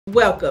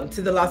Welcome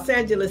to the Los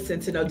Angeles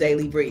Sentinel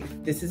Daily Brief.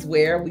 This is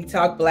where we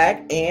talk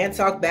Black and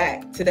talk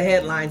back to the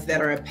headlines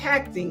that are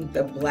impacting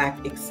the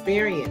Black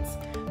experience.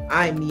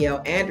 I'm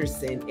Niele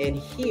Anderson, and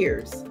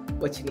here's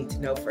what you need to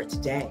know for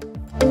today.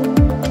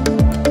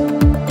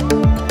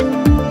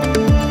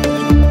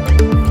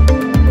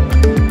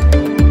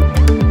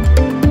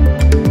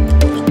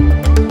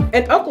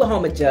 An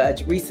Oklahoma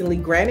judge recently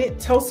granted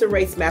Tulsa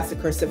Race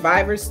Massacre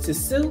survivors to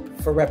sue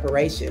for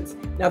reparations.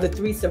 Now, the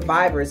three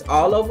survivors,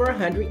 all over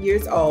 100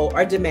 years old,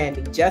 are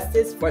demanding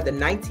justice for the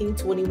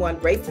 1921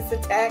 racist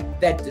attack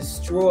that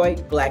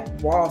destroyed Black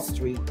Wall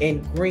Street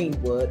in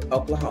Greenwood,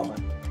 Oklahoma.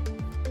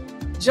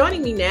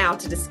 Joining me now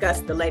to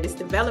discuss the latest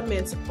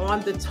developments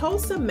on the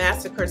Tulsa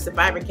Massacre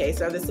survivor case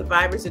are the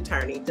survivor's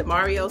attorney,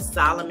 Damario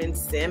Solomon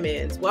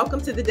Simmons.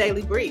 Welcome to the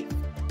Daily Brief.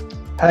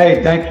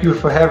 Hey, thank you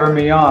for having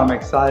me on. I'm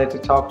excited to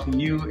talk to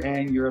you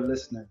and your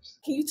listeners.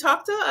 Can you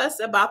talk to us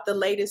about the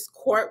latest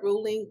court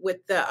ruling with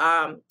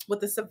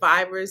the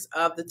survivors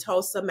of the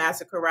Tulsa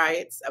Massacre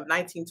riots of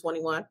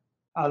 1921?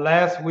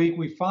 Last week,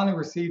 we finally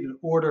received an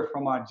order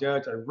from our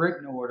judge, a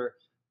written order,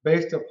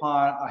 based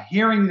upon a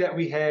hearing that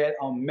we had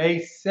on May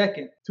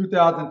 2nd,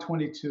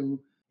 2022,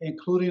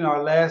 including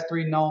our last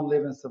three known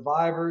living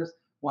survivors,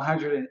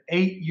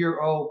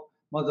 108-year-old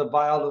Mother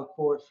Viola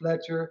Ford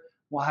Fletcher,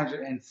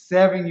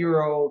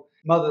 107-year-old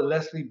Mother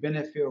Leslie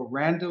Benefield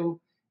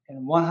Randall,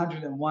 and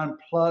 101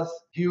 plus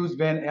Hughes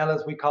Van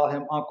Ellis. We call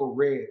him Uncle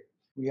Red.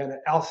 We had an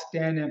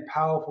outstanding,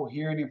 powerful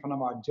hearing in front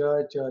of our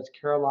judge, Judge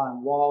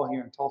Caroline Wall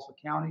here in Tulsa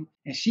County.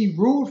 And she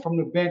ruled from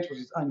the bench, which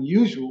is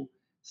unusual,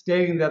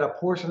 stating that a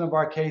portion of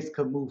our case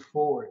could move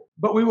forward.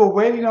 But we were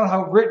waiting on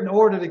her written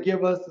order to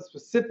give us the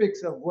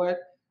specifics of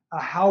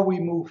how we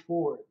move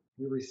forward.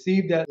 We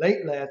received that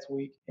late last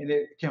week, and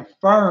it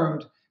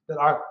confirmed that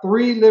our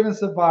three living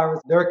survivors,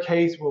 their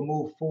case will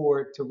move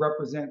forward to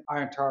represent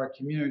our entire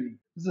community.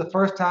 This is the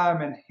first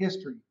time in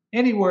history,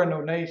 anywhere in the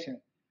nation,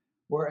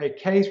 where a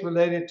case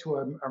related to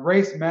a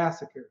race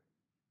massacre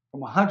from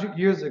 100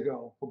 years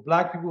ago, where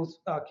Black people's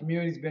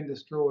communities been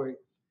destroyed,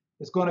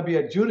 is going to be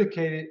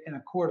adjudicated in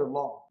a court of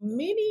law.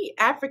 Many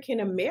African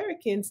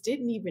Americans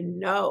didn't even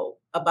know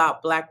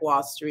about Black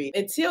Wall Street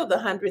until the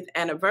 100th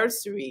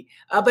anniversary.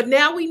 But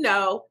now we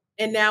know.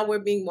 And now we're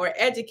being more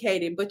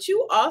educated. But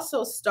you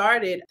also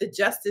started the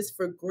Justice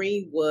for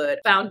Greenwood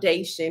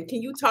Foundation.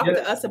 Can you talk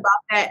to us about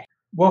that?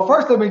 Well,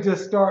 first, let me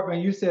just start,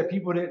 man. You said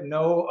people didn't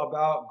know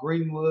about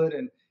Greenwood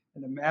and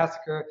the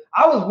massacre.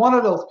 I was one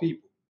of those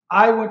people.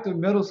 I went to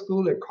middle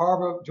school at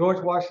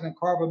George Washington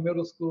Carver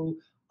Middle School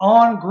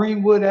on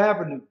Greenwood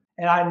Avenue.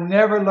 And I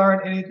never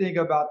learned anything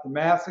about the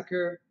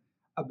massacre,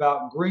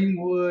 about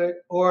Greenwood,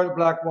 or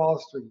Black Wall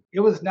Street. It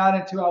was not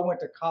until I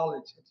went to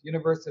college at the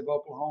University of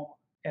Oklahoma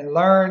and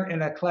learned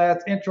in a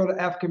class, Intro to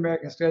African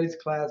American Studies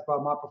class by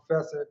my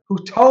professor, who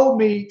told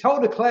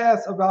the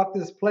class about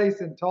this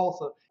place in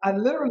Tulsa. I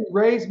literally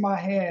raised my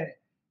hand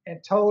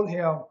and told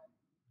him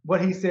what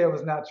he said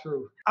was not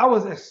true. I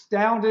was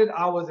astounded.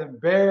 I was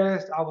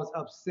embarrassed. I was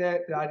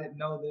upset that I didn't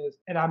know this.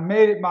 And I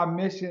made it my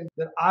mission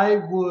that I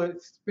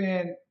would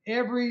spend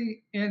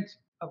every inch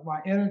of my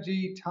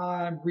energy,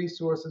 time,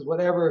 resources,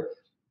 whatever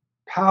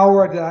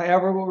power that I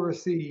ever will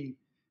receive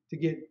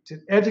to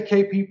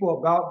educate people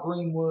about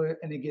Greenwood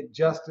and to get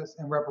justice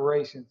and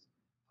reparations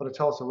for the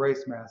Tulsa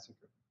Race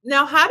Massacre.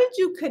 Now, how did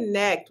you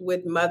connect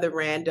with Mother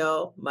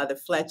Randall, Mother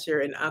Fletcher,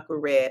 and Uncle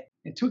Red?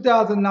 In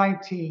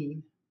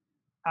 2019,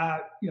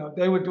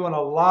 they were doing a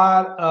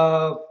lot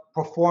of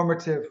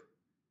performative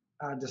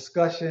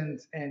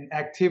discussions and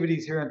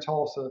activities here in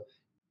Tulsa,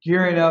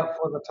 gearing up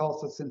for the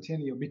Tulsa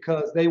Centennial,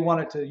 because they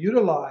wanted to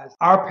utilize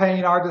our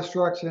pain, our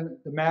destruction,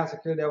 the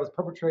massacre that was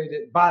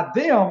perpetrated by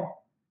them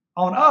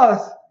on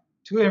us,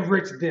 to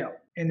enrich them.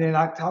 And then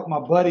I talked to my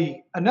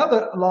buddy,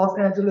 another Los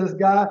Angeles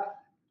guy,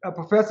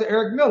 Professor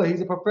Eric Miller.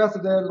 He's a professor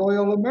there at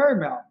Loyola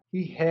Marymount.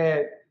 He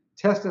had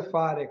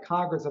testified at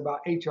Congress about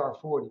H.R.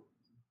 40,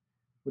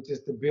 which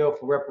is the bill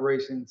for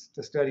reparations,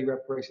 to study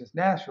reparations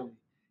nationally.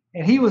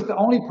 And he was the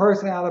only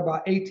person out of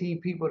about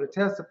 18 people to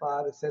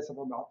testify that said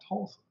something about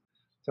Tulsa.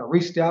 So I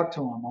reached out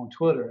to him on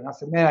Twitter and I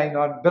said, man,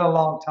 it's been a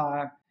long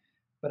time,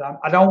 but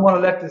I don't want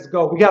to let this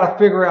go. We got to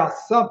figure out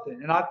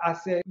something. And I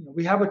said,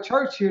 we have a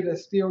church here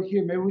that's still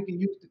here. Maybe we can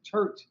use the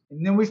church.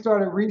 And then we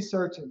started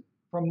researching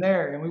from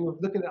there. And we were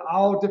looking at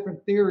all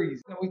different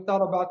theories. And we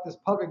thought about this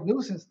public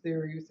nuisance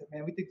theory. We said,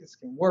 man, we think this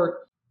can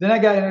work. Then I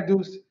got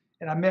introduced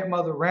and I met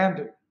Mother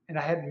Randall. And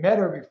I hadn't met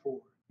her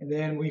before. And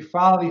then we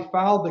finally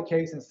filed the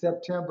case in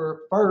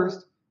September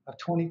 1st of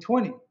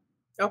 2020.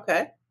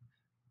 Okay.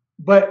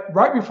 But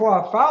right before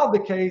I filed the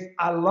case,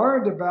 I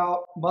learned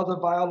about Mother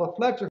Viola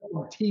Fletcher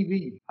on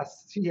TV.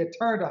 She had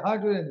turned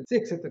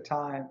 106 at the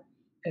time,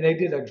 and they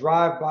did a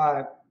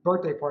drive-by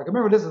birthday party.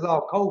 Remember, this is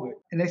all COVID.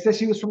 And they said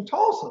she was from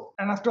Tulsa.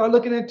 And I started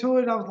looking into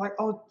it, and I was like,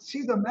 oh,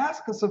 she's a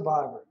massacre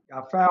survivor.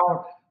 I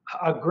found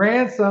a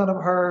grandson of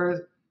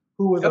hers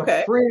who was a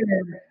Okay.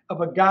 friend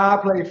of a guy I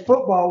played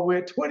football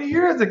with 20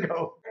 years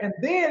ago. And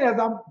then as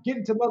I'm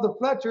getting to Mother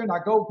Fletcher and I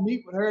go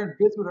meet with her and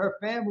visit with her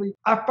family,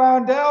 I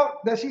found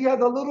out that she has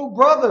a little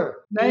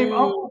brother named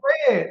Uncle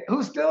Red,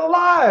 who's still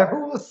alive,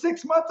 who was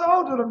 6 months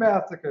old in the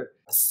massacre.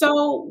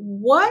 So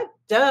what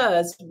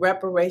does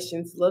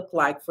reparations look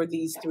like for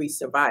these three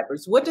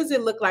survivors? What does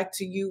it look like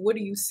to you? What are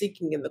you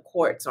seeking in the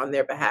courts on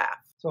their behalf?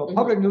 So a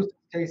public nuisance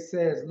case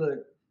says, look,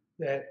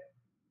 that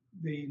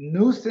the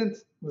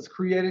nuisance was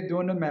created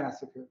during the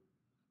massacre,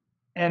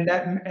 and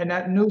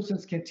that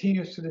nuisance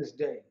continues to this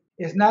day.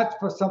 It's not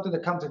for something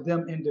that comes to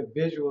them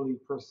individually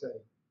per se.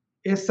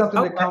 It's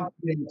something that comes to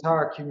the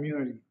entire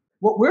community.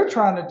 What we're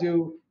trying to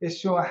do is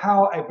show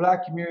how a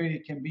Black community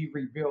can be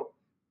rebuilt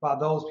by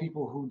those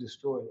people who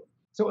destroyed it.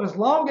 So as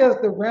long as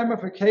the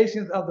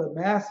ramifications of the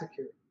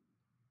massacre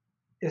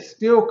is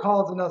still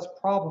causing us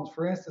problems,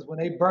 for instance, when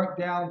they burnt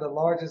down the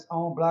largest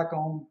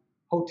Black-owned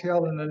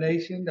hotel in the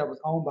nation that was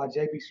owned by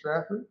J.B.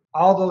 Stratford,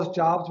 all those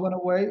jobs went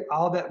away,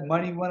 all that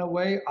money went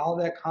away, all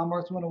that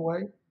commerce went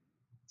away.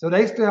 So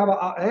they still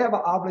have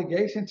an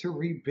obligation to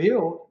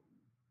rebuild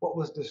what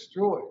was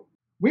destroyed.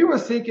 We were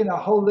seeking a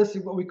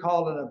holistic, what we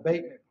call an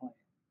abatement plan.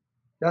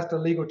 That's the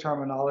legal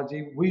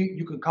terminology.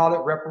 You could call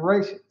it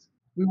reparations.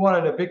 We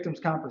wanted a victims'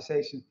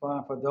 compensation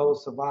fund for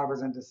those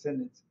survivors and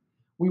descendants.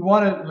 We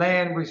wanted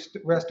land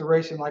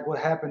restoration like what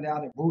happened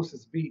down at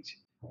Bruce's Beach,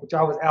 which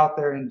I was out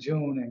there in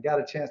June and got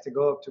a chance to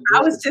go up to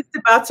Bruce's. I was just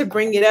about to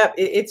bring it up.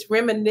 It's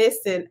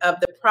reminiscent of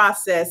the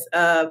process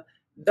of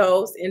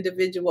those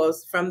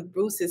individuals from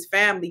Bruce's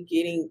family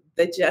getting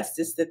the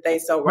justice that they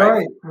so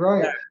right.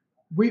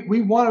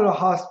 We wanted a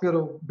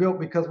hospital built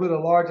because we're the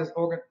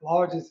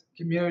largest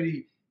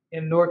community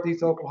in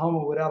Northeast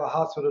Oklahoma without a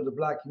hospital to the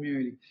Black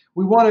community.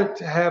 We wanted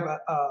to have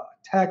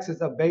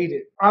taxes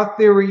abated. Our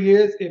theory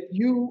is if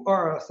you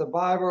are a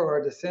survivor or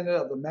a descendant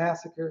of the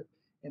massacre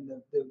and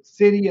the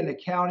city and the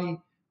county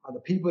are the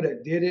people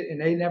that did it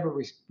and they never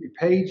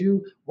repaid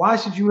you, why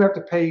should you have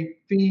to pay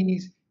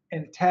fees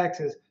and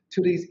taxes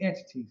to these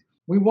entities?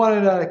 We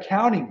wanted an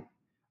accounting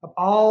of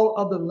all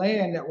of the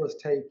land that was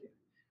taken.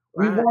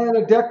 We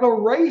wanted a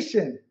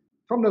declaration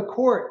from the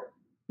court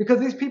because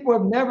these people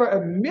have never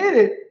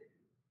admitted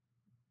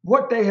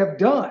what they have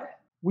done.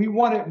 We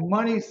wanted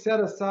money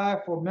set aside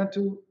for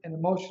mental and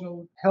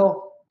emotional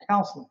health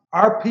counseling.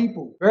 Our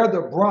people bear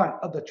the brunt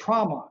of the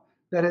trauma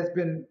that has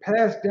been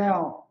passed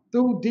down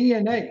through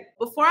DNA.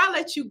 Before I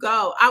let you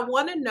go, I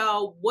want to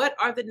know what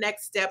are the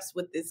next steps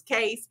with this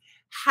case?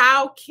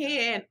 How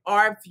can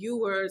our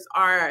viewers,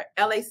 our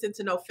LA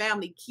Sentinel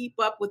family keep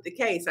up with the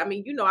case? I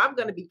mean, I'm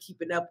going to be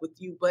keeping up with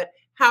you, but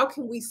how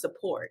can we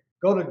support?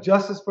 Go to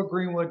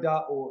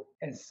justiceforgreenwood.org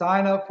and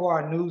sign up for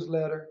our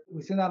newsletter.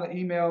 We send out an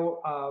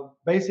email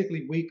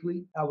basically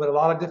weekly with a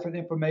lot of different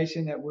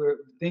information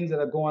things that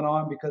are going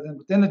on, because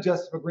within the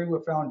Justice for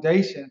Greenwood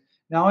Foundation,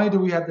 not only do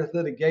we have this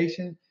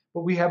litigation,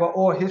 but we have an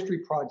oral history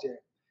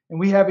project. And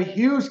we have a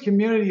huge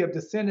community of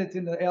descendants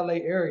in the LA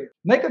area.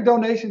 Make a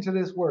donation to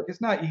this work. It's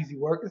not easy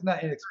work. It's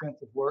not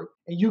inexpensive work.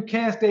 And you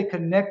can stay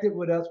connected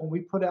with us when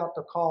we put out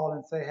the call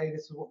and say, hey,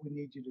 this is what we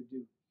need you to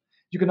do.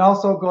 You can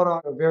also go to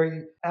our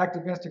very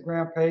active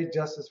Instagram page,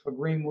 Justice for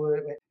Greenwood.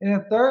 And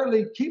then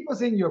thirdly, keep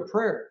us in your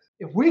prayers.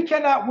 If we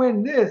cannot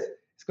win this,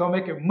 it's going to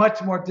make it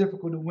much more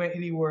difficult to win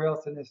anywhere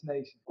else in this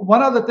nation.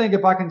 One other thing,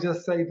 if I can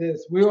just say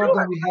this, we are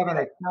going to be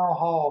having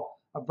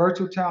a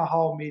virtual town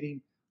hall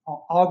meeting on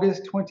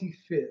August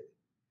 25th.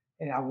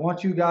 And I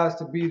want you guys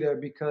to be there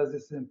because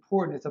it's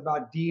important. It's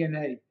about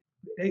DNA.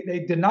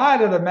 They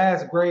denied that a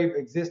mass grave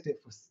existed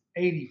for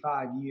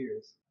 85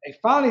 years. They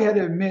finally had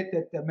to admit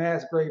that the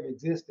mass grave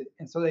existed.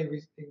 And so they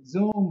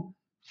exhumed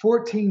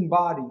 14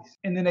 bodies.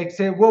 And then they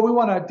said, well, we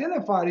want to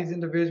identify these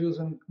individuals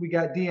and we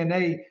got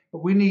DNA,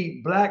 but we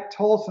need Black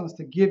Tulsans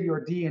to give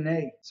your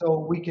DNA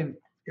so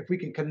if we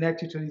can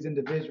connect you to these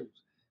individuals.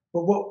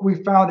 But what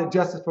we found at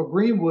Justice for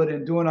Greenwood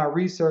and doing our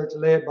research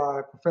led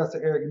by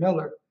Professor Eric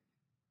Miller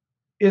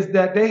is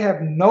that they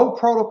have no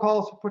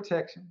protocols for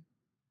protection.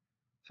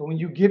 So when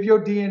you give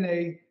your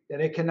DNA,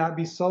 that it cannot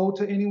be sold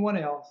to anyone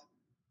else.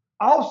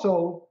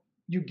 Also,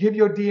 you give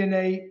your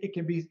DNA, it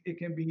can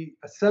be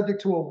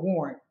subject to a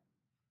warrant,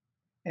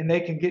 and they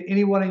can get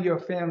anyone in your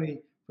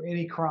family for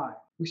any crime.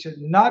 We should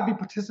not be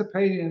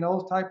participating in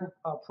those type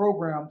of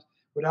programs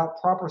without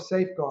proper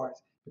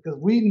safeguards, because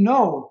we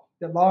know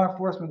that law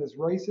enforcement is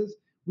racist.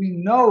 We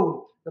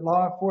know that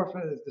law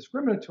enforcement is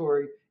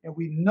discriminatory, and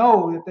we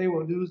know that they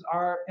will use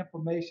our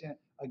information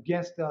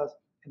against us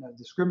in a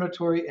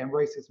discriminatory and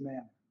racist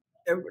manner.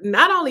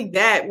 Not only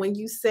that, when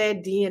you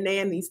said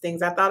DNA and these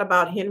things, I thought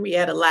about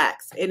Henrietta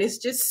Lacks, and it's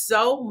just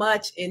so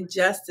much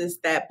injustice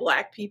that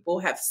Black people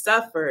have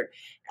suffered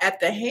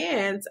at the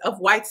hands of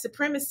white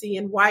supremacy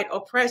and white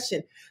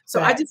oppression. So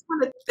I just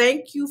want to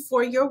thank you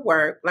for your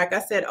work. Like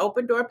I said,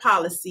 open door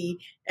policy,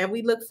 and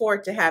we look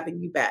forward to having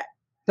you back.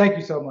 Thank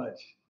you so much.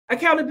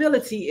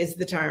 Accountability is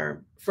the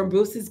term, from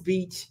Bruce's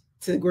Beach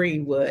to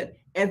Greenwood.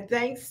 And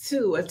thanks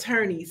to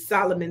Attorney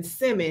Solomon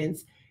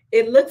Simmons,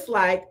 it looks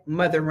like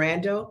Mother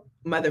Randall,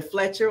 Mother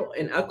Fletcher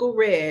and Uncle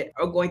Red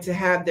are going to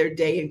have their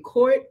day in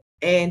court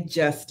and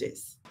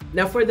justice.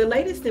 Now, for the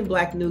latest in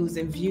Black news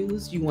and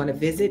views, you want to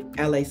visit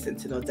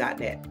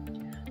lasentinel.net.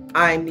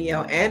 I'm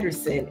Niele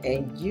Anderson,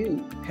 and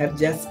you have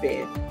just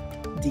been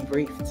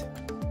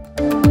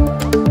debriefed.